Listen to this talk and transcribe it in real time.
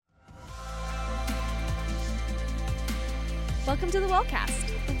Welcome to the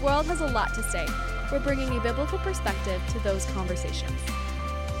Wellcast. The world has a lot to say. We're bringing a biblical perspective to those conversations.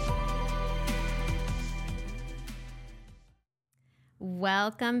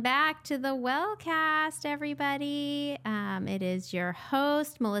 Welcome back to the Wellcast, everybody. It is your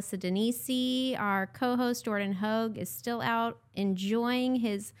host, Melissa Denisi. Our co-host, Jordan Hogue, is still out enjoying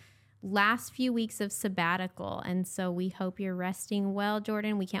his last few weeks of sabbatical. And so we hope you're resting well,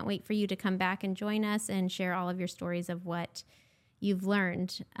 Jordan. We can't wait for you to come back and join us and share all of your stories of what you've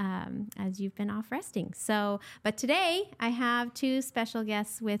learned as you've been off resting. But today I have two special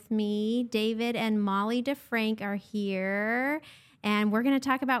guests with me. David and Molly DeFrank are here. And we're going to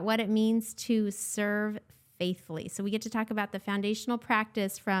talk about what it means to serve faithfully. So we get to talk about the foundational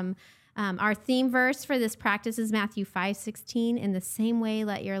practice from our theme verse for this practice is Matthew 5:16. In the same way,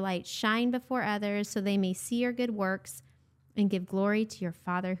 let your light shine before others so they may see your good works and give glory to your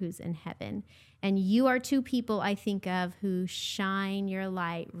Father who's in heaven. And you are two people I think of who shine your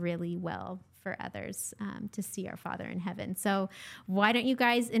light really well for others to see our Father in heaven. So why don't you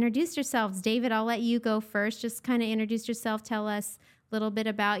guys introduce yourselves? David, I'll let you go first. Just kind of introduce yourself. Tell us a little bit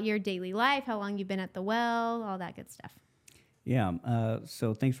about your daily life, how long you've been at the well, all that good stuff. Yeah,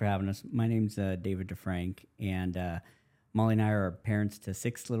 so thanks for having us. My name's David DeFrank, and Molly and I are parents to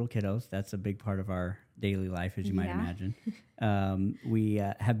 6 little kiddos. That's a big part of our daily life, as you might imagine. We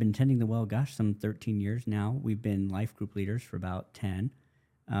have been tending the well, some 13 years now. We've been life group leaders for about 10.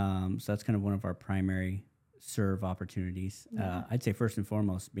 So that's kind of one of our primary serve opportunities. Yeah. I'd say first and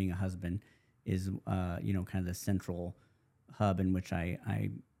foremost, being a husband is, kind of the central hub in which I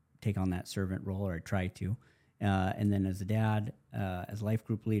take on that servant role, or I try to. And then as a dad, as life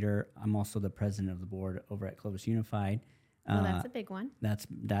group leader, I'm also the president of the board over at Clovis Unified. Well, that's a big one.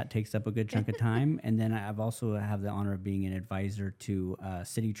 That takes up a good chunk of time. And then I've also have the honor of being an advisor to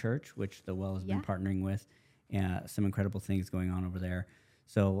City Church, which the well has been partnering with. Some incredible things going on over there.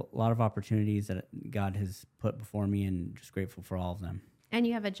 So a lot of opportunities that God has put before me, and just grateful for all of them. And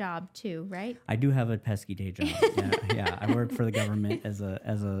you have a job too, right? I do have a pesky day job. Yeah. I work for the government as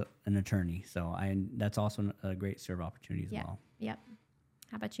an attorney. So that's also a great serve opportunity as well. Yep.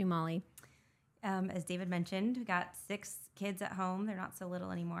 How about you, Molly? As David mentioned, we got 6 kids at home. They're not so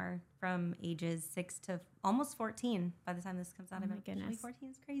little anymore, from ages 6 to almost 14 by the time this comes out. Oh my goodness. 14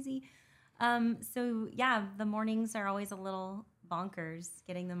 is crazy. The mornings are always a little bonkers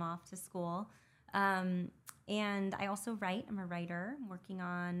getting them off to school. And I also write. I'm a writer. I'm working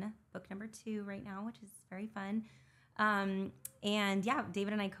on book number 2 right now, which is very fun.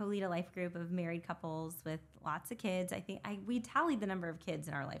 David and I co-lead a life group of married couples with lots of kids. I think we tallied the number of kids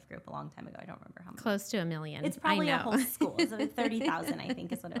in our life group a long time ago. I don't remember how many. Close to 1 million. It's probably a whole school. So 30,000, I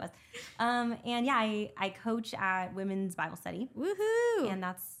think, is what it was. I coach at Women's Bible Study. Woohoo! And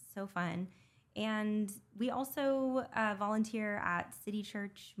that's so fun. And we also volunteer at City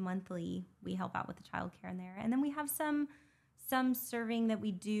Church monthly. We help out with the childcare in there. And then we have some serving that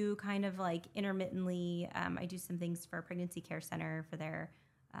we do kind of like intermittently. I do some things for Pregnancy Care Center for their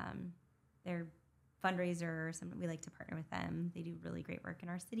fundraiser or something. We like to partner with them. They do really great work in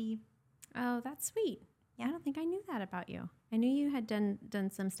our city. Oh, that's sweet. Yeah, I don't think I knew that about you. I knew you had done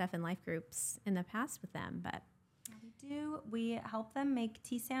some stuff in life groups in the past with them, but... We help them make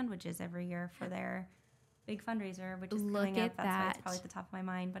tea sandwiches every year for their big fundraiser, which is coming Look up. at That's why that. it's probably at the top of my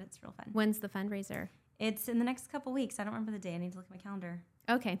mind, but it's real fun. When's the fundraiser? It's in the next couple weeks. I don't remember the day. I need to look at my calendar.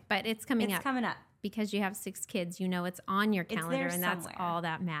 Okay, but it's coming up. It's coming up. Because you have 6 kids, it's on your calendar, and that's somewhere. all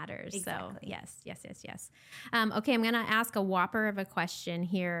that matters. Exactly. So, yes. Okay, I'm going to ask a whopper of a question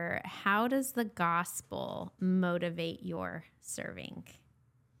here. How does the gospel motivate your serving?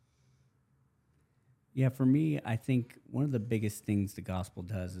 Yeah, for me, I think one of the biggest things the gospel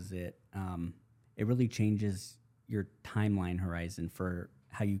does is it really changes your timeline horizon for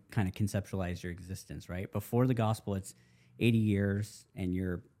how you kind of conceptualize your existence, right? Before the gospel, it's 80 years, and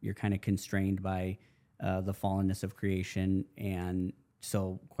you're kind of constrained by the fallenness of creation, and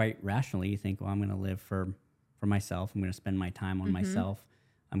so quite rationally, you think, well, I'm going to live for myself. I'm going to spend my time on myself.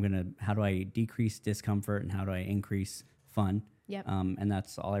 How do I decrease discomfort, and how do I increase fun? Yep. And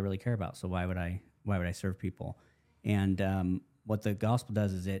that's all I really care about. So why would I serve people? And what the gospel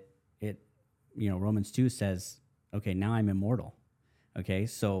does is it Romans 2 says, okay, now I'm immortal. Okay,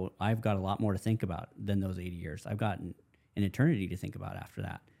 so I've got a lot more to think about than those 80 years. I've got an eternity to think about after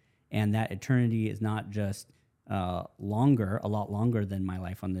that. And that eternity is not just a lot longer than my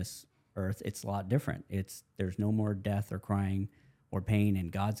life on this earth. It's a lot different. There's no more death or crying or pain, and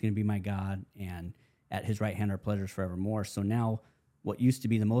God's going to be my God, and at his right hand are pleasures forevermore. So now what used to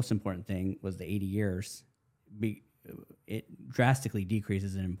be the most important thing was the 80 years. It drastically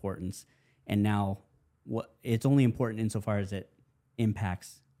decreases in importance, and now it's only important insofar as it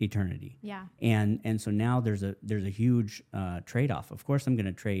impacts eternity. Yeah. And so now there's a huge trade-off. Of course, I'm going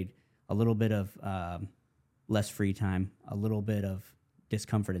to trade a little bit of less free time, a little bit of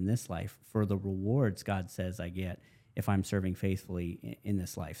discomfort in this life for the rewards God says I get if I'm serving faithfully in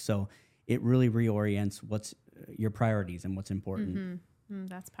this life. So it really reorients what's your priorities and what's important.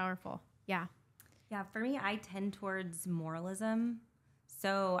 That's powerful. Yeah. Yeah, for me, I tend towards moralism.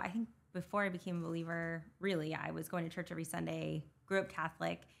 So I think before I became a believer, really, I was going to church every Sunday, grew up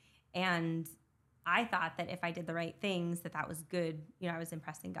Catholic, and I thought that if I did the right things, that was good. I was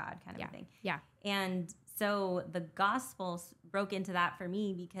impressing God kind of a thing. Yeah. And so the gospel broke into that for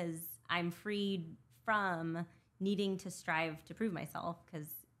me because I'm freed from needing to strive to prove myself because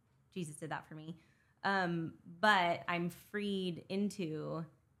Jesus did that for me. But I'm freed into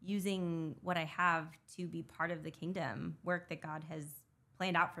using what I have to be part of the kingdom work that God has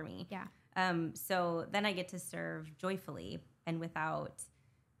planned out for me. Yeah. So then I get to serve joyfully and without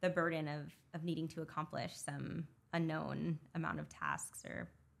the burden of needing to accomplish some unknown amount of tasks or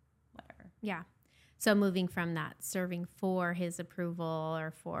whatever. Yeah. So moving from that serving for his approval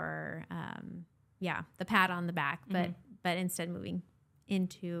or for, the pat on the back, but instead moving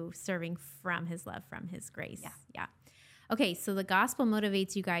into serving from his love, from his grace. Yeah. Okay, so the gospel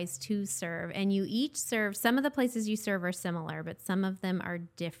motivates you guys to serve, and you each serve. Some of the places you serve are similar, but some of them are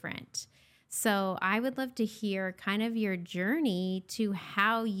different. So I would love to hear kind of your journey to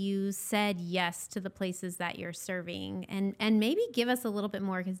how you said yes to the places that you're serving, and maybe give us a little bit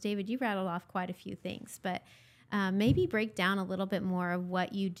more, because David, you rattled off quite a few things, but maybe break down a little bit more of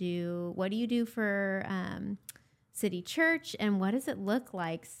what you do. What do you do for City Church, and what does it look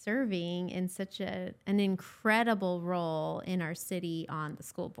like serving in such an incredible role in our city on the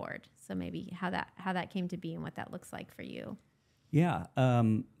school board? So maybe how that came to be and what that looks like for you. Yeah.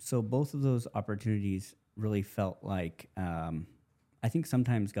 So both of those opportunities really felt like, I think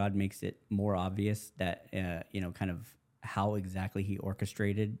sometimes God makes it more obvious that, kind of how exactly he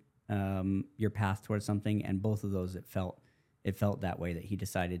orchestrated your path towards something. And both of those, it felt that way, that he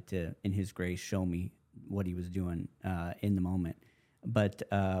decided to, in his grace, show me what he was doing in the moment. But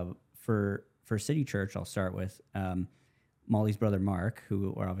for City Church, I'll start with Molly's brother Mark,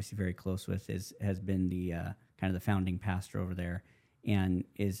 who we're obviously very close with, has been the kind of the founding pastor over there, and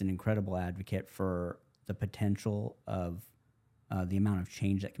is an incredible advocate for the potential of the amount of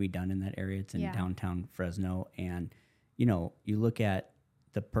change that can be done in that area. It's in downtown Fresno, and you look at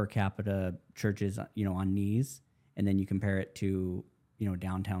the per capita churches on knees, and then you compare it to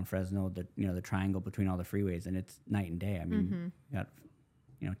downtown Fresno, the triangle between all the freeways, and it's night and day. I mean,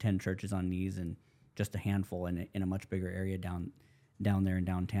 you got 10 churches on knees and just a handful in a much bigger area down there in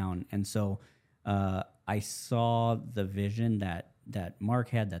downtown. And so I saw the vision that Mark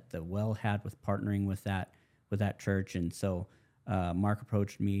had, that the Well had, with partnering with that church. And so Mark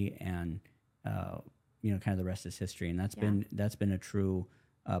approached me, and kind of the rest is history. And that's been a true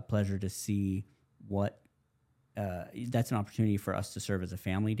pleasure to see what. That's an opportunity for us to serve as a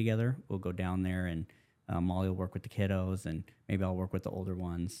family together. We'll go down there, and Molly will work with the kiddos, and maybe I'll work with the older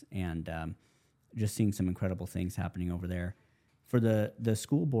ones, and just seeing some incredible things happening over there. For the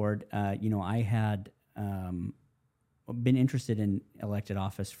school board, I had been interested in elected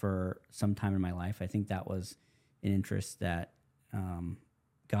office for some time in my life. I think that was an interest that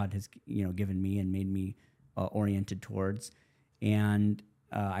God has given me and made me oriented towards. And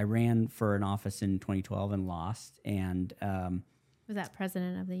I ran for an office in 2012 and lost. And was that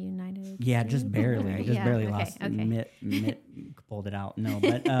president of the United States? Yeah, just barely. Barely lost. Okay. Mitt pulled it out. No,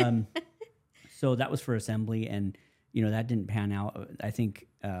 but so that was for assembly, and that didn't pan out. I think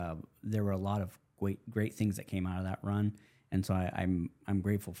there were a lot of great things that came out of that run, and so I'm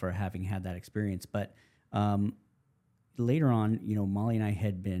grateful for having had that experience. But later on, Molly and I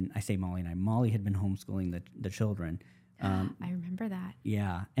had been. Molly had been homeschooling the children. I remember that.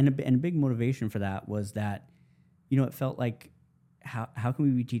 Yeah, and a big motivation for that was that, it felt like how can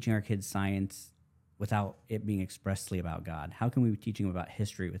we be teaching our kids science without it being expressly about God? How can we be teaching them about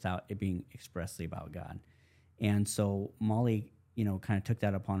history without it being expressly about God? And so Molly, kind of took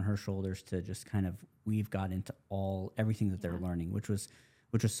that upon her shoulders to just kind of weave God into everything that they're learning, which was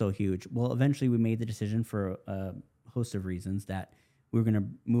so huge. Well, eventually we made the decision for a host of reasons that we were going to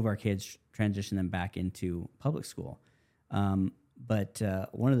move our kids, transition them back into public school. But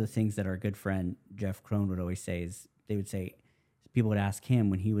one of the things that our good friend Jeff Crone would always say is, people would ask him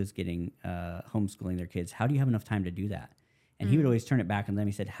when he was getting homeschooling their kids, how do you have enough time to do that? And he would always turn it back on them.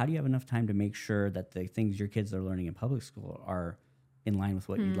 He said, how do you have enough time to make sure that the things your kids are learning in public school are in line with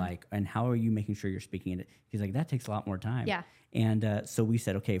what you'd like? And how are you making sure you're speaking it? He's like, that takes a lot more time. Yeah. And so we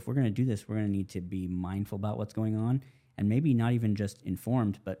said, okay, if we're going to do this, we're going to need to be mindful about what's going on, and maybe not even just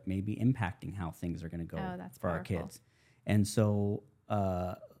informed, but maybe impacting how things are going to go for our kids. And so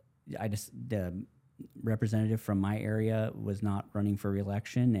the representative from my area was not running for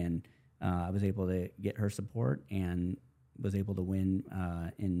reelection, and I was able to get her support and was able to win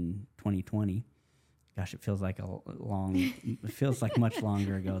in 2020. Gosh, it feels like it feels like much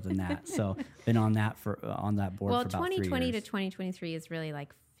longer ago than that. So been on that board for about 3 years. Well, 2020 to 2023 is really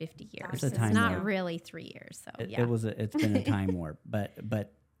like 50 years. It's not really 3 years. So it's been a time warp.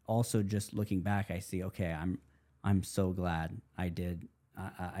 But also just looking back, I see, okay, I'm so glad I did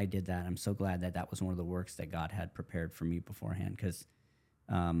that. I'm so glad that was one of the works that God had prepared for me beforehand, because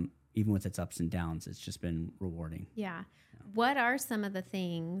even with its ups and downs, it's just been rewarding. Yeah. What are some of the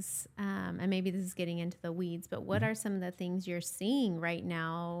things, and maybe this is getting into the weeds, but what are some of the things you're seeing right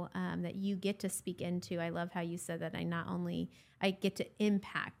now that you get to speak into? I love how you said that I get to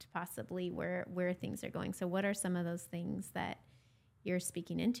impact possibly where things are going. So what are some of those things that you're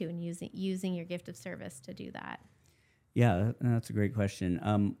speaking into and using your gift of service to do that? Yeah, that's a great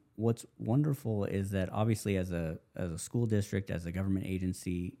question. What's wonderful is that obviously as a school district, as a government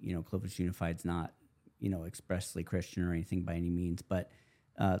agency, Clovis Unified's not, expressly Christian or anything by any means, but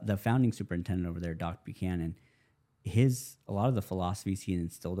the founding superintendent over there, Dr. Buchanan, a lot of the philosophies he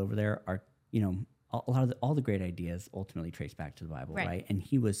instilled over there are, all the great ideas ultimately trace back to the Bible, right? And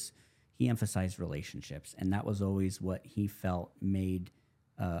he emphasized relationships, and that was always what he felt made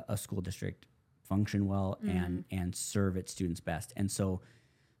a school district function well and serve its students best. And so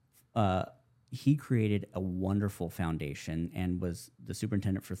he created a wonderful foundation and was the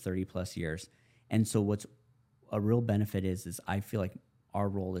superintendent for 30 plus years. And so what's a real benefit is I feel like our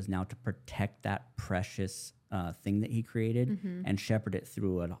role is now to protect that precious thing that he created and shepherd it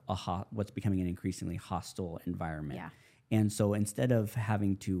through what's becoming an increasingly hostile environment. Yeah. And so instead of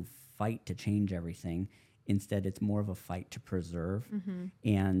having to fight to change everything, instead it's more of a fight to preserve.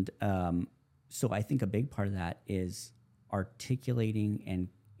 And so I think a big part of that is articulating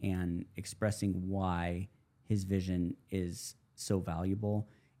and expressing why his vision is so valuable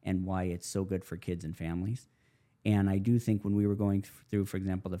and why it's so good for kids and families. And I do think when we were going through, for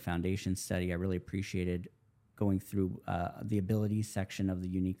example, the foundation study, I really appreciated going through the abilities section of the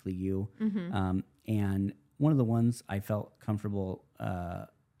Uniquely You. And one of the ones I felt comfortable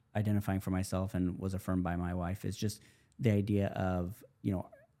identifying for myself and was affirmed by my wife is just the idea of,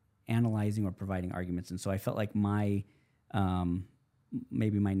 analyzing or providing arguments. And so I felt like maybe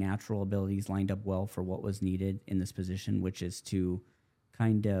my natural abilities lined up well for what was needed in this position, which is to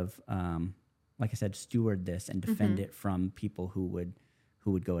kind of, like I said, steward this and defend it from people who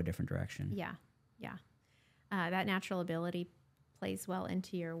would go a different direction. Yeah. That natural ability plays well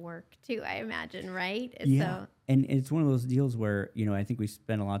into your work too, I imagine, right? Yeah. And it's one of those deals where, I think we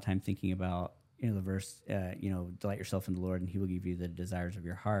spend a lot of time thinking about, the verse, delight yourself in the Lord and he will give you the desires of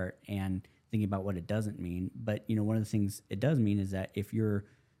your heart, and thinking about what it doesn't mean. But, one of the things it does mean is that if you're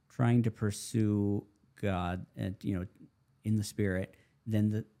trying to pursue God, in the Spirit,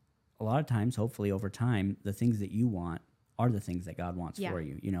 then a lot of times, hopefully over time, the things that you want are the things that God wants for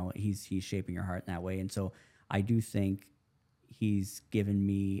you. He's shaping your heart in that way. And so I do think he's given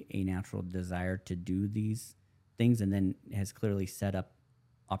me a natural desire to do these things, and then has clearly set up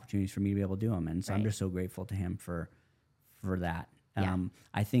opportunities for me to be able to do them. And so I'm just so grateful to him for that.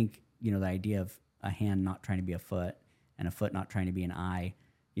 I think, the idea of a hand not trying to be a foot and a foot not trying to be an eye,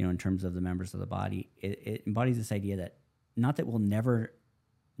 in terms of the members of the body, it embodies this idea that not that we'll never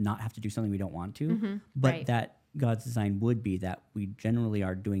not have to do something we don't want to, but that God's design would be that we generally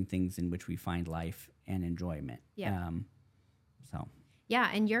are doing things in which we find life and enjoyment. Yeah,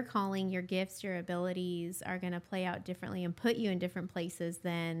 and your calling, your gifts, your abilities are going to play out differently and put you in different places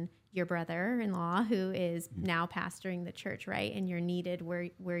than your brother-in-law who is now pastoring the church, right? And you're needed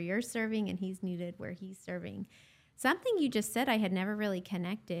where you're serving, and he's needed where he's serving. Something you just said I had never really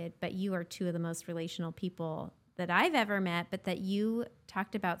connected, but you are two of the most relational people that I've ever met, but that you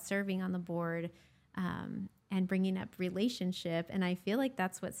talked about serving on the board and bringing up relationship. And I feel like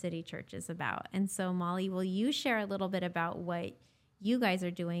that's what City Church is about. And so, Molly, will you share a little bit about what you guys are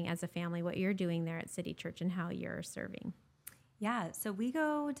doing as a family, what you're doing there at City Church, and how you're serving? Yeah, so we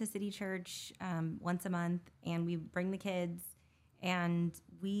go to City Church once a month, and we bring the kids, and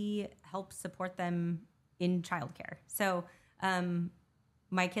we help support them in childcare. So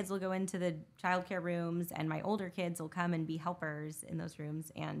my kids will go into the childcare rooms, and my older kids will come and be helpers in those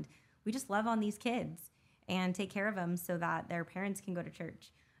rooms, and we just love on these kids and take care of them so that their parents can go to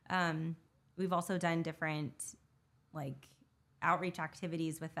church. We've also done different outreach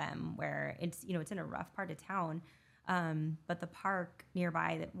activities with them where it's in a rough part of town. But the park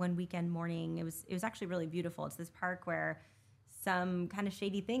nearby, that one weekend morning, it was actually really beautiful. It's this park where some kind of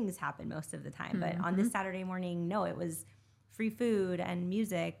shady things happen most of the time. But on this Saturday morning, no, it was free food and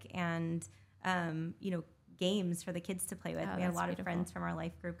music and, games for the kids to play with. We had a lot of friends from our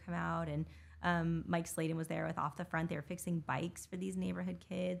life group come out, and Mike Sladen was there with Off the Front. They were fixing bikes for these neighborhood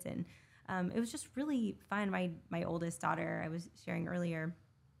kids. And it was just really fun. My oldest daughter, I was sharing earlier,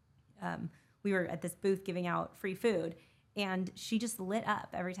 we were at this booth giving out free food, and she just lit up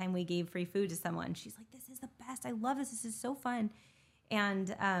every time we gave free food to someone. She's like, "This is the best. I love this. This is so fun."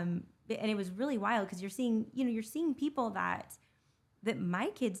 And it was really wild because you're seeing people that my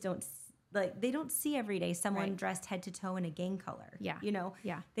kids don't they don't see every day. Someone dressed head to toe in a gang color. Yeah.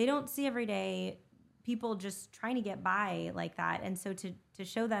 They don't see every day people just trying to get by like that. And so to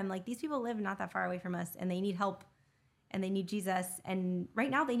show them, like, these people live not that far away from us, and they need help, and they need Jesus, and right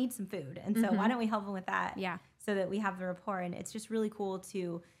now they need some food. And so why don't we help them with that? Yeah. So that we have the rapport. And it's just really cool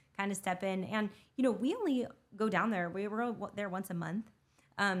to kind of step in. And, we only go down there. We were there once a month.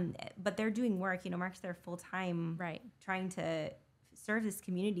 But they're doing work. Mark's there full time, trying to serve this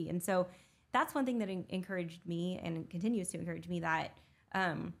community. And so that's one thing that encouraged me and continues to encourage me, that,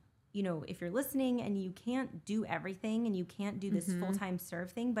 if you're listening and you can't do everything and you can't do this full-time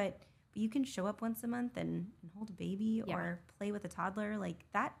serve thing, but you can show up once a month and hold a baby or play with a toddler, like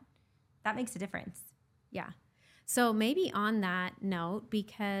that makes a difference. Yeah. So maybe on that note,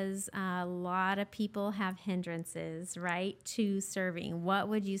 because a lot of people have hindrances, right, to serving, what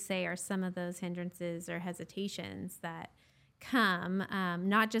would you say are some of those hindrances or hesitations that come,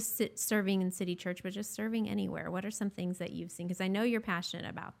 not just serving in City Church, but just serving anywhere? What are some things that you've seen? Because I know you're passionate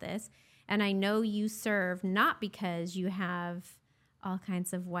about this, and I know you serve not because you have all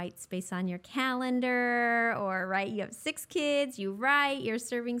kinds of white space on your calendar, or you have 6 kids, you're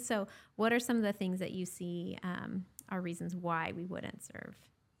serving. So what are some of the things that you see are reasons why we wouldn't serve?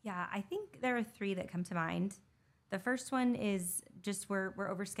 Yeah, I think there are 3 that come to mind. The first one is just we're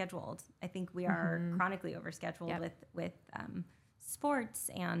overscheduled. I think we are chronically overscheduled with sports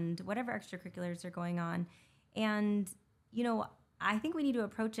and whatever extracurriculars are going on. And, I think we need to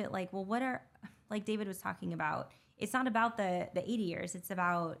approach it like David was talking about, it's not about the 80 years, it's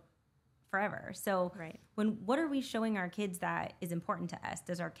about forever. So what are we showing our kids that is important to us?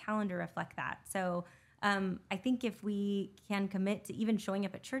 Does our calendar reflect that? So I think if we can commit to even showing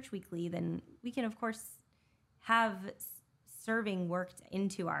up at church weekly, then we can, of course, have serving worked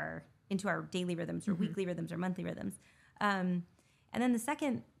into our daily rhythms or weekly rhythms or monthly rhythms. And then the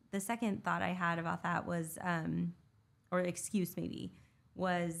second thought I had about that was, or excuse maybe,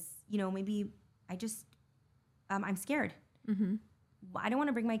 was, maybe I just, I'm scared. I don't want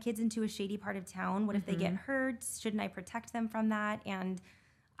to bring my kids into a shady part of town. What if they get hurt? Shouldn't I protect them from that? And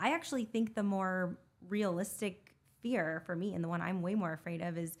I actually think the more realistic fear for me, and the one I'm way more afraid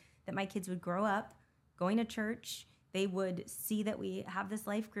of, is that my kids would grow up going to church. They would see that we have this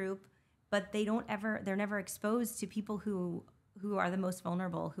life group, but they're never exposed to people who are the most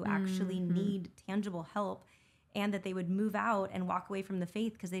vulnerable, who actually need tangible help, and that they would move out and walk away from the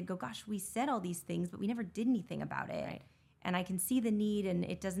faith because they'd go, "Gosh, we said all these things, but we never did anything about it." Right. And I can see the need, and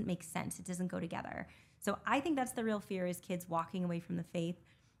it doesn't make sense. It doesn't go together. So I think that's the real fear, is kids walking away from the faith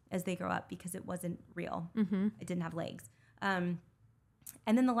as they grow up because it wasn't real. It didn't have legs. And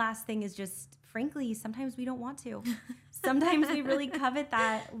then the last thing is just, frankly, sometimes we don't want to. Sometimes we really covet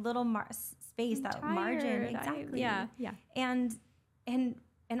that little space, that margin. Exactly. Yeah.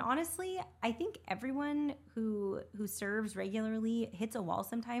 And honestly, I think everyone who serves regularly hits a wall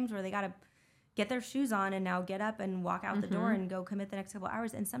sometimes where they got to get their shoes on and now get up and walk out the door and go commit the next couple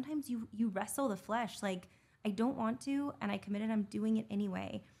hours. And sometimes you wrestle the flesh, like, I don't want to, and I committed, I'm doing it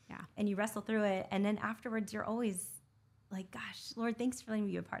anyway. Yeah. And you wrestle through it. And then afterwards, you're always like, "Gosh, Lord, thanks for letting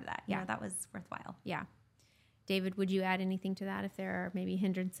me be a part of that." You know, that was worthwhile. Yeah. David, would you add anything to that if there are maybe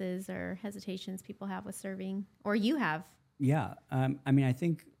hindrances or hesitations people have with serving, or you have? Yeah. I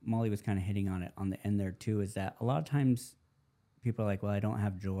think Molly was kind of hitting on it on the end there too, is that a lot of times people are like, "Well, I don't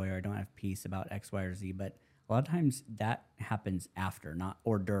have joy or I don't have peace about X, Y, or Z," but a lot of times that happens after,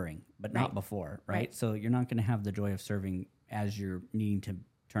 or during, but not before, right? So you're not going to have the joy of serving as you're needing to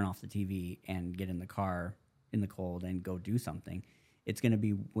turn off the TV and get in the car in the cold and go do something. It's going to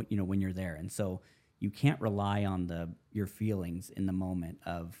be, when you're there. And so you can't rely on your feelings in the moment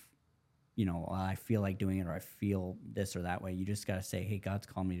of, I feel like doing it, or I feel this or that way. You just got to say, "Hey, God's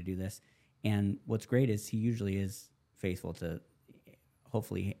called me to do this." And what's great is He usually is faithful to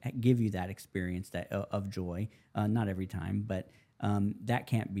hopefully give you that experience of joy. Not every time, but that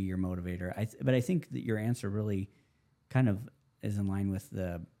can't be your motivator. But I think that your answer really kind of is in line with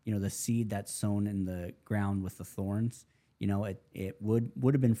the, the seed that's sown in the ground with the thorns. It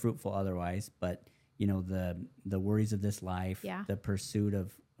would have been fruitful otherwise, but the worries of this life, the pursuit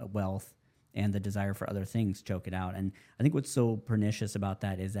of wealth, and the desire for other things choke it out. And I think what's so pernicious about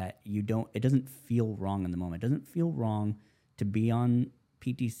that is that it doesn't feel wrong in the moment. It doesn't feel wrong to be on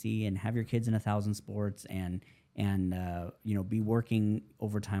PTC and have your kids in 1,000 sports and be working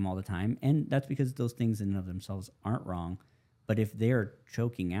overtime all the time. And that's because those things in and of themselves aren't wrong. But if they're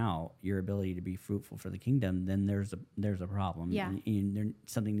choking out your ability to be fruitful for the kingdom, then there's a problem. Yeah. And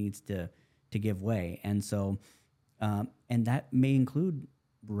something needs to give way. And so, and that may include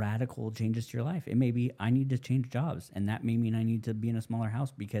radical changes to your life. It may be, I need to change jobs, and that may mean I need to be in a smaller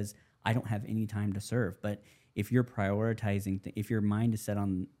house because I don't have any time to serve. But if you're prioritizing, if your mind is set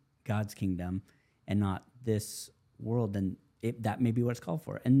on God's kingdom and not this world, then that may be what it's called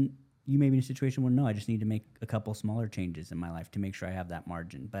for. And you may be in a situation where, no, I just need to make a couple smaller changes in my life to make sure I have that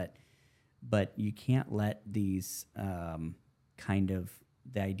margin. But you can't let these kind of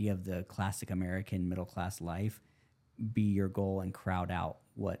the idea of the classic American middle class life be your goal and crowd out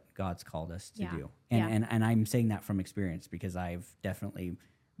what God's called us to do. And I'm saying that from experience because I've definitely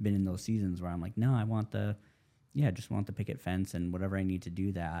been in those seasons where I'm like, no, I want just want the picket fence and whatever I need to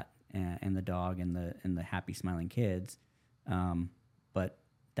do that, and the dog and the happy smiling kids. But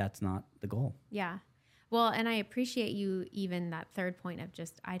that's not the goal. Yeah. Well, and I appreciate you even that third point of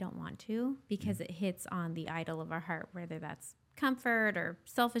just, I don't want to, because it hits on the idol of our heart, whether that's comfort or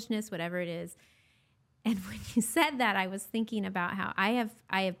selfishness, whatever it is. And when you said that, I was thinking about how I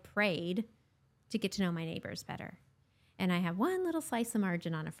have prayed to get to know my neighbors better. And I have one little slice of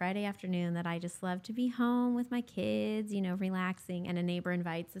margin on a Friday afternoon that I just love to be home with my kids, relaxing. And a neighbor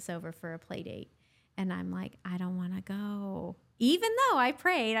invites us over for a play date. And I'm like, I don't want to go. Even though I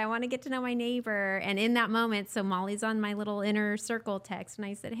prayed, I want to get to know my neighbor. And in that moment, so Molly's on my little inner circle text. And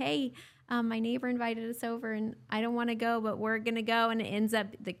I said, hey, my neighbor invited us over and I don't want to go, but we're going to go. And it ends up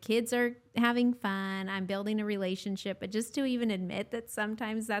the kids are having fun. I'm building a relationship. But just to even admit that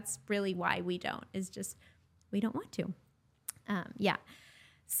sometimes that's really why we don't, is just we don't want to.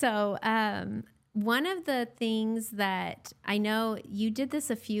 So one of the things that I know you did this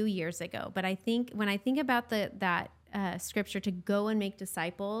a few years ago, but I think when I think about that scripture to go and make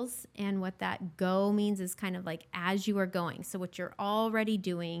disciples, and what that go means is kind of like as you are going. So what you're already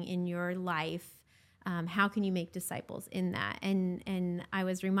doing in your life, how can you make disciples in that? And I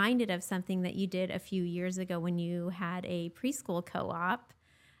was reminded of something that you did a few years ago when you had a preschool co-op,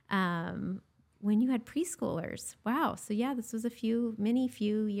 when you had preschoolers. Wow. So yeah, this was a few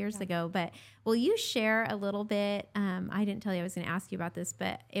years ago, but will you share a little bit? I didn't tell you I was going to ask you about this,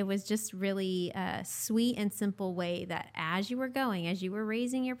 but it was just really a sweet and simple way that as you were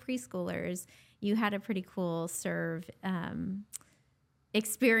raising your preschoolers, you had a pretty cool serve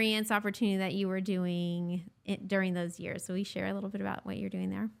experience opportunity that you were doing during those years. So will you share a little bit about what you're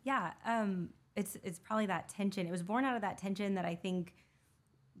doing there? Yeah. It's probably that tension. It was born out of that tension that I think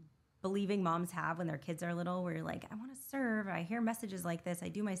believing moms have when their kids are little, where you're like, I want to serve. I hear messages like this. I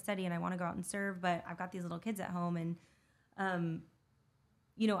do my study and I want to go out and serve, but I've got these little kids at home. And,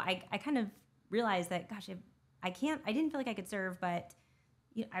 I kind of realized that, gosh, I didn't feel like I could serve, but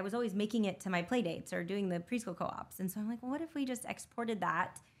I was always making it to my play dates or doing the preschool co-ops. And so I'm like, well, what if we just exported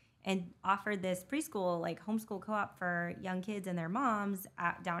that and offered this preschool, like homeschool co-op for young kids and their moms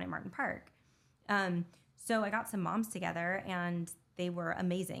down at Martin Park? So I got some moms together and they were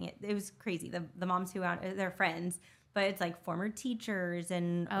amazing. It was crazy. The moms who they're friends, but it's like former teachers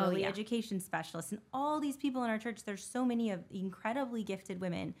and early education specialists and all these people in our church. There's so many of incredibly gifted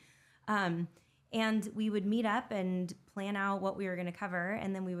women. And we would meet up and plan out what we were going to cover.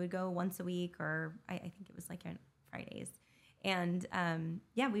 And then we would go once a week, or I think it was like on Fridays. And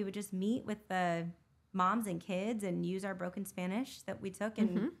we would just meet with the moms and kids and use our broken Spanish that we took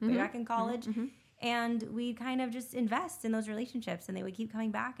way back in college. And we kind of just invest in those relationships, and they would keep coming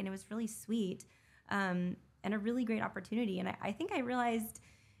back, and it was really sweet, and a really great opportunity. And I think I realized,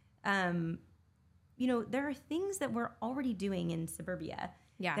 there are things that we're already doing in suburbia.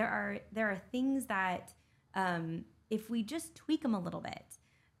 Yeah, there are things that if we just tweak them a little bit,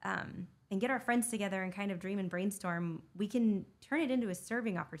 and get our friends together and kind of dream and brainstorm, we can turn it into a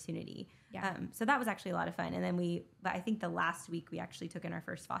serving opportunity. Yeah. So that was actually a lot of fun. And then I think the last week we actually took in our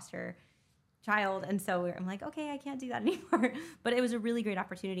first foster child. And so I'm like, okay, I can't do that anymore. But it was a really great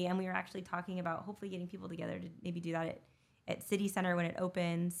opportunity. And we were actually talking about hopefully getting people together to maybe do that at City Center when it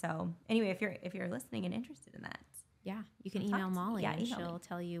opens. So anyway, if you're listening and interested in that. Yeah, you can email Molly and she'll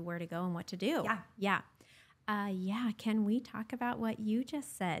tell you where to go and what to do. Yeah. Can we talk about what you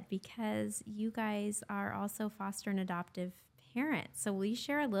just said? Because you guys are also foster and adoptive parent. So will you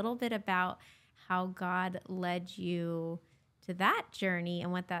share a little bit about how God led you to that journey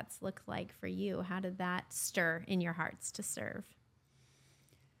and what that's looked like for you? How did that stir in your hearts to serve?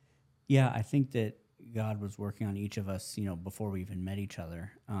 Yeah, I think that God was working on each of us, before we even met each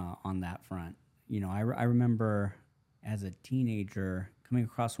other on that front. I remember as a teenager coming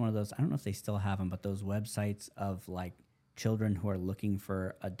across one of those, I don't know if they still have them, but those websites of like children who are looking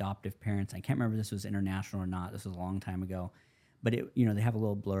for adoptive parents. I can't remember if this was international or not. This was a long time ago. But they have a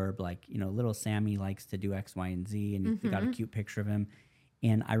little blurb like, little Sammy likes to do X, Y, and Z, and they got a cute picture of him.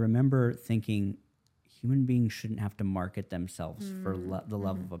 And I remember thinking, human beings shouldn't have to market themselves for the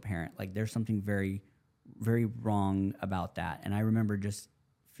love of a parent. Like there's something very, very wrong about that. And I remember just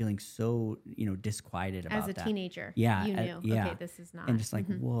feeling so, disquieted about that. As a teenager, yeah, you knew, yeah. okay, this is not. And just like,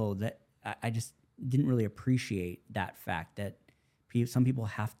 whoa, that I just didn't really appreciate that fact that some people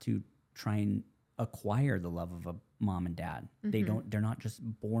have to try and acquire the love of a mom and dad. They're not just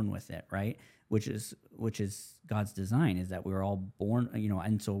born with it, right? Which is God's design, is that we're all born,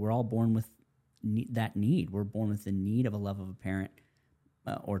 and so we're all born with that need. We're born with the need of a love of a parent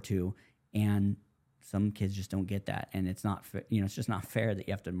or two, and some kids just don't get that, and it's not it's just not fair that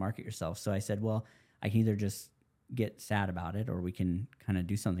you have to market yourself. So I said, well, I can either just get sad about it, or we can kind of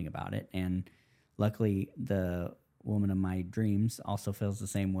do something about it. And luckily, the woman of my dreams also feels the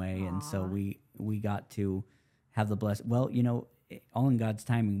same way. Aww. And so we got to have the blessing. Well, all in God's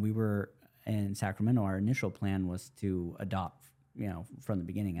timing. We were in Sacramento. Our initial plan was to adopt, from the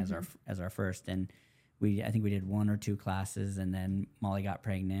beginning as our first. And I think we did 1 or 2 classes, and then Molly got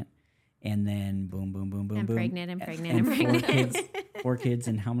pregnant, and then boom, boom, boom, boom, I'm boom. Pregnant, I'm pregnant, I'm pregnant. 4 kids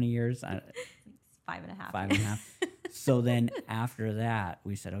in how many years? 5.5. 5.5. So then after that,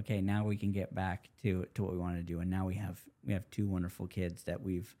 we said, okay, now we can get back to what we want to do. And now we have 2 wonderful kids that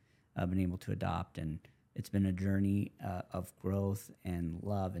we've been able to adopt. And it's been a journey of growth and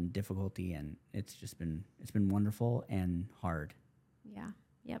love and difficulty. And it's been wonderful and hard. Yeah.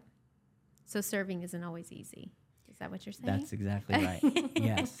 Yep. So serving isn't always easy. Is that what you're saying? That's exactly right.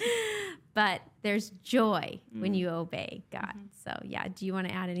 Yes. But there's joy when you obey God. So yeah. Do you want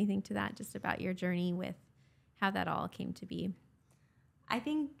to add anything to that, just about your journey with how that all came to be? I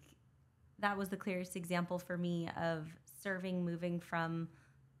think that was the clearest example for me of serving, moving from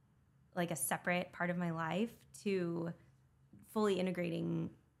like a separate part of my life to fully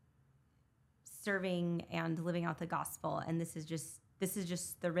integrating serving and living out the gospel. And this is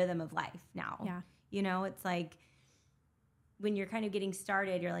just the rhythm of life now. Yeah. It's like when you're kind of getting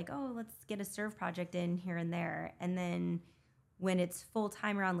started, you're like, oh, let's get a serve project in here and there. And then when it's full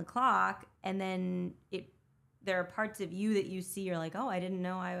time around the clock, and then there are parts of you that you see, you're like, oh, I didn't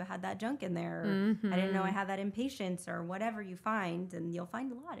know I had that junk in there. Or I didn't know I had that impatience, or whatever you find. And you'll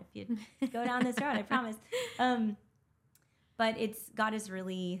find a lot if you go down this road, I promise. But God is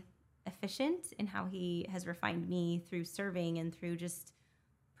really efficient in how he has refined me through serving and through just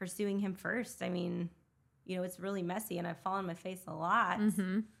pursuing him first. I mean, it's really messy, and I've fallen on my face a lot,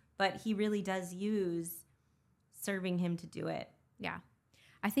 but he really does use serving him to do it. Yeah.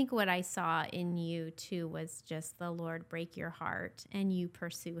 I think what I saw in you too was just the Lord break your heart and you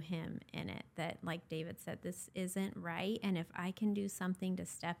pursue him in it. That, like David said, this isn't right. And if I can do something to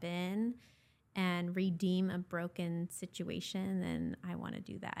step in and redeem a broken situation, then I want to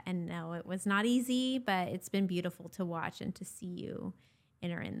do that. And no, it was not easy, but it's been beautiful to watch and to see you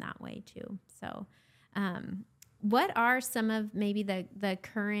enter in that way too. So what are some of maybe the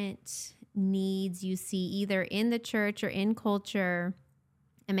current needs you see either in the church or in culture,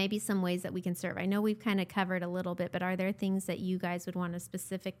 and maybe some ways that we can serve? I know we've kind of covered a little bit, but are there things that you guys would want to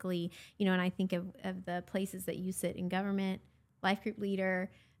specifically, and I think of the places that you sit in government, life group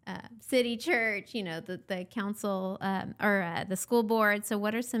leader, city church, the council or the school board. So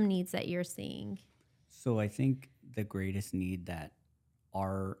what are some needs that you're seeing? So I think the greatest need that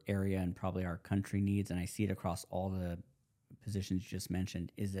our area and probably our country needs, and I see it across all the positions you just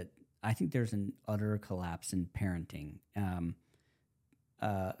mentioned, is that I think there's an utter collapse in parenting.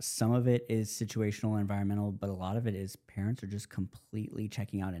 Some of it is situational, environmental, but a lot of it is parents are just completely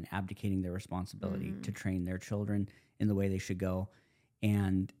checking out and abdicating their responsibility to train their children in the way they should go.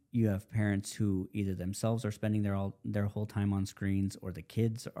 And you have parents who either themselves are spending their whole time on screens, or the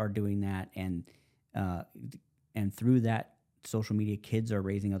kids are doing that, and through that social media, kids are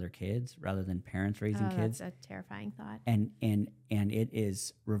raising other kids rather than parents raising kids. That's a terrifying thought. And it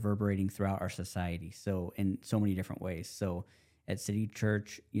is reverberating throughout our society, so in so many different ways. So at City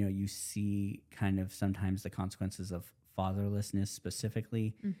Church, you see kind of sometimes the consequences of fatherlessness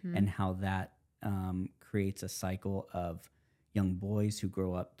specifically, and how that creates a cycle of young boys who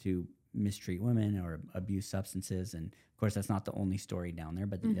grow up to mistreat women or abuse substances. And of course, that's not the only story down there,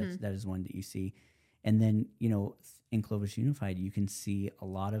 but that is one that you see. And then, in Clovis Unified, you can see a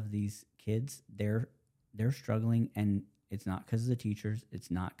lot of these kids, they're struggling, and it's not because of the teachers. It's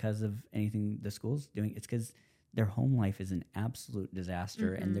not because of anything the school's doing. It's because their home life is an absolute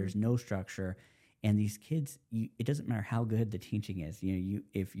disaster, and there's no structure. And these kids, it doesn't matter how good the teaching is.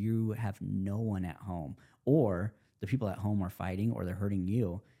 If you have no one at home, or the people at home are fighting, or they're hurting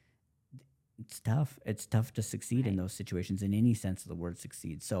you, it's tough. It's tough to succeed in those situations, in any sense of the word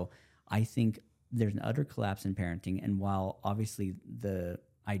succeed. So I think there's an utter collapse in parenting. And while obviously the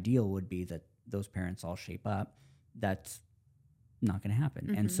ideal would be that those parents all shape up, that's not going to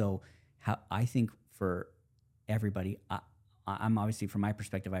happen. And so I think for everybody, I'm obviously, from my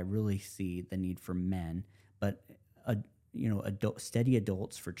perspective, I really see the need for men, but steady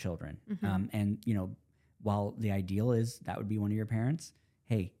adults for children. And while the ideal is that would be one of your parents,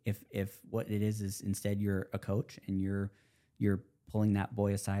 hey, if what it is instead you're a coach, and you're pulling that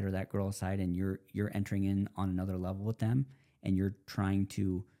boy aside or that girl aside, and you're entering in on another level with them, and you're trying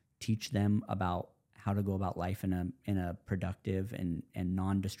to teach them about how to go about life in a productive and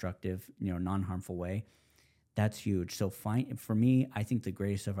non-destructive, non-harmful way. That's huge. So for me, I think the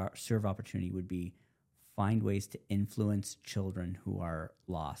greatest of our serve opportunity would be find ways to influence children who are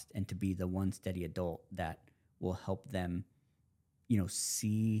lost, and to be the one steady adult that will help them,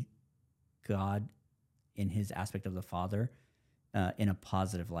 see God in his aspect of the Father in a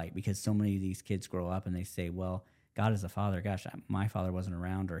positive light. Because so many of these kids grow up and they say, well, God is a father. Gosh, my father wasn't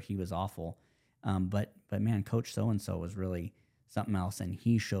around, or he was awful. But man, Coach so-and-so was really something else. And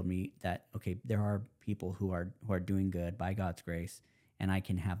he showed me that, okay, there are people who are doing good by God's grace, and I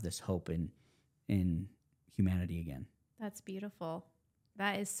can have this hope in humanity again. That's beautiful.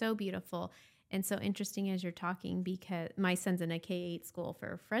 That is so beautiful. And so interesting as you're talking, because my son's in a K-8 school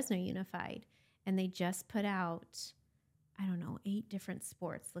for Fresno Unified, and they just put out, 8 different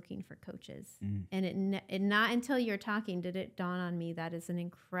sports looking for coaches. And it not until you're talking did it dawn on me that is an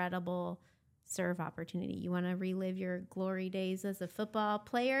incredible serve opportunity. You want to relive your glory days as a football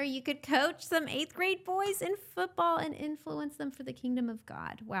player? You could coach some 8th grade boys in football and influence them for the kingdom of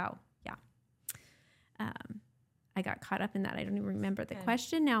God. Wow. Yeah. I got caught up in that. I don't even remember the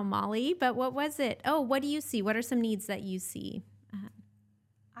question now, Molly, but what was it? Oh, what do you see? What are some needs that you see?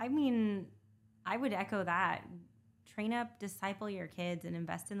 I mean, I would echo that. Train up, disciple your kids, and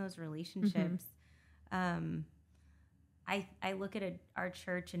invest in those relationships. I look at our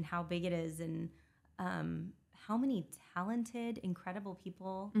church and how big it is, and how many talented, incredible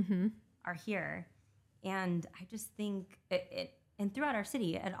people are here. And I just think and throughout our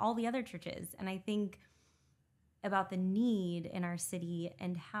city, at all the other churches. And I think about the need in our city,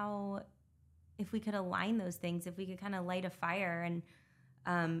 and how, if we could align those things, if we could kind of light a fire, and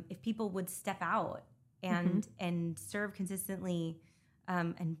if people would step out and serve consistently,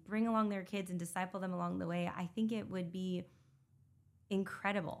 and bring along their kids and disciple them along the way, I think it would be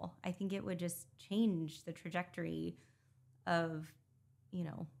incredible. I think it would just change the trajectory of,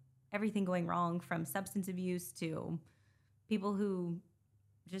 everything going wrong, from substance abuse to people who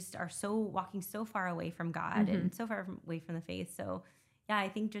just are walking so far away from God and so far away from the faith. So yeah, I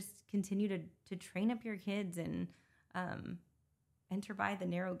think just continue to train up your kids, and enter by the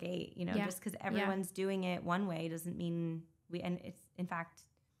narrow gate, just because everyone's doing it one way doesn't mean in fact,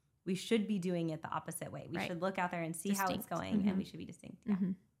 we should be doing it the opposite way. We should look out there and see how it's going, and we should be distinct. Yeah.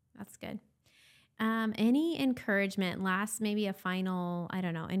 That's good. Any encouragement, maybe a final,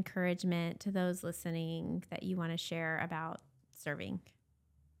 encouragement to those listening that you want to share about serving?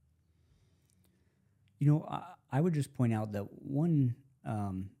 I would just point out that one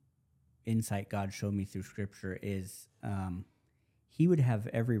insight God showed me through Scripture is he would have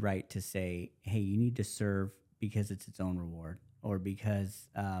every right to say, hey, you need to serve because it's its own reward, or because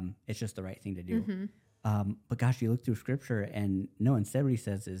it's just the right thing to do. But gosh, you look through Scripture, and no, instead what he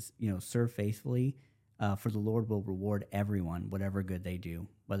says is, serve faithfully, for the Lord will reward everyone, whatever good they do,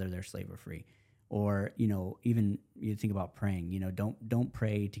 whether they're slave or free. Or, even you think about praying, don't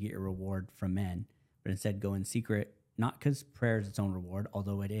pray to get your reward from men, but instead go in secret, not because prayer is its own reward,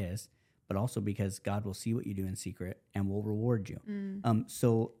 although it is, but also because God will see what you do in secret and will reward you.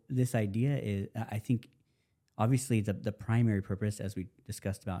 So this idea is, I think, obviously the primary purpose, as we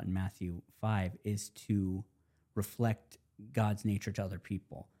discussed about in Matthew 5, is to reflect God's nature to other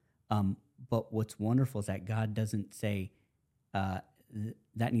people. But what's wonderful is that God doesn't say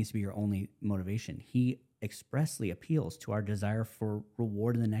that needs to be your only motivation. He expressly appeals to our desire for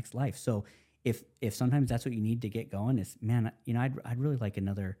reward in the next life. So if sometimes that's what you need to get going, is, man, I'd really like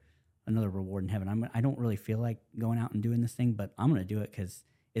another reward in heaven. I don't really feel like going out and doing this thing, but I'm going to do it because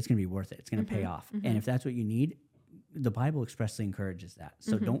it's going to be worth it. It's going to pay off. And if that's what you need, the Bible expressly encourages that.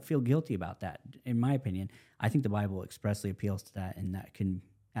 So don't feel guilty about that. In my opinion, I think the Bible expressly appeals to that, and that can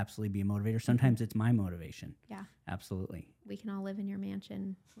absolutely be a motivator. Sometimes it's my motivation. Yeah. Absolutely. We can all live in your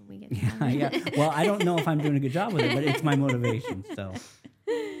mansion when we get done. Yeah. Well, I don't know if I'm doing a good job with it, but it's my motivation. So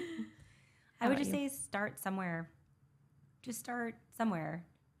I would just say start somewhere. Just start somewhere.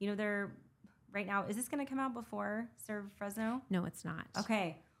 You know, they're right now, is this going to come out before Serve Fresno? No, it's not.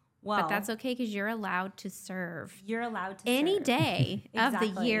 Okay. Well, but that's okay because you're allowed to serve. You're allowed to any serve. day of the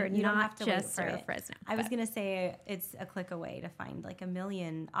year, you don't have not to just wait for Serve it. Fresno. I was going to say it's a click away to find like a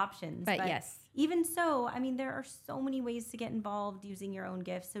million options. But yes. Even so, I mean, there are so many ways to get involved using your own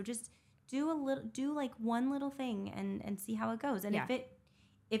gifts. So just do like one little thing and see how it goes. And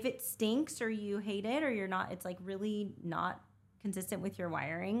if it stinks or you hate it or you're not, it's like really not consistent with your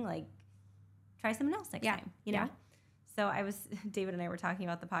wiring, like try something else next time, you know? Yeah. So David and I were talking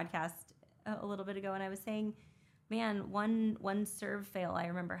about the podcast a little bit ago, and I was saying, man, one serve fail I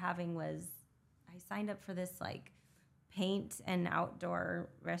remember having was I signed up for this like paint and outdoor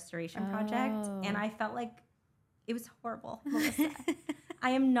restoration project, and I felt like it was horrible, Melissa.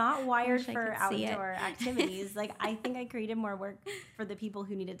 I am not wired for outdoor activities. Like, I think I created more work for the people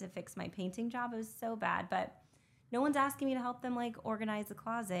who needed to fix my painting job. It was so bad, but no one's asking me to help them like organize a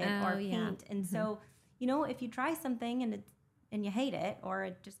closet or paint. And so, you know, if you try something and you hate it or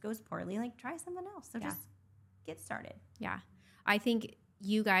it just goes poorly, like try something else. So just get started. Yeah. I think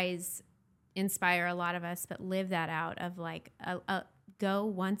you guys inspire a lot of us, but live that out of like go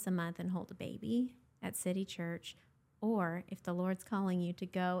once a month and hold a baby at City Church. Or if the Lord's calling you to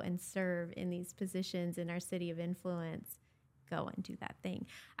go and serve in these positions in our city of influence, go and do that thing.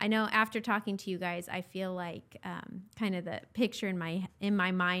 I know after talking to you guys, I feel like kind of the picture in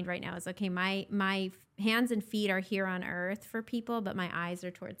my mind right now is, okay, my hands and feet are here on earth for people, but my eyes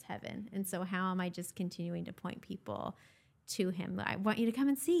are towards heaven. And so how am I just continuing to point people to him? I want you to come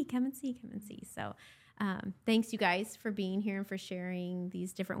and see. So thanks you guys for being here and for sharing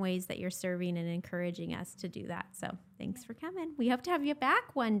these different ways that you're serving and encouraging us to do that. So thanks for coming. We hope to have you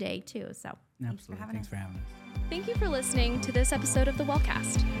back one day too. So absolutely. Thanks for having us. Thank you for listening to this episode of the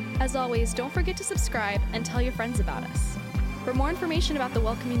Wellcast. As always, don't forget to subscribe and tell your friends about us. For more information about the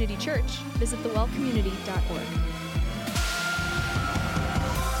Well Community Church, visit thewellcommunity.org.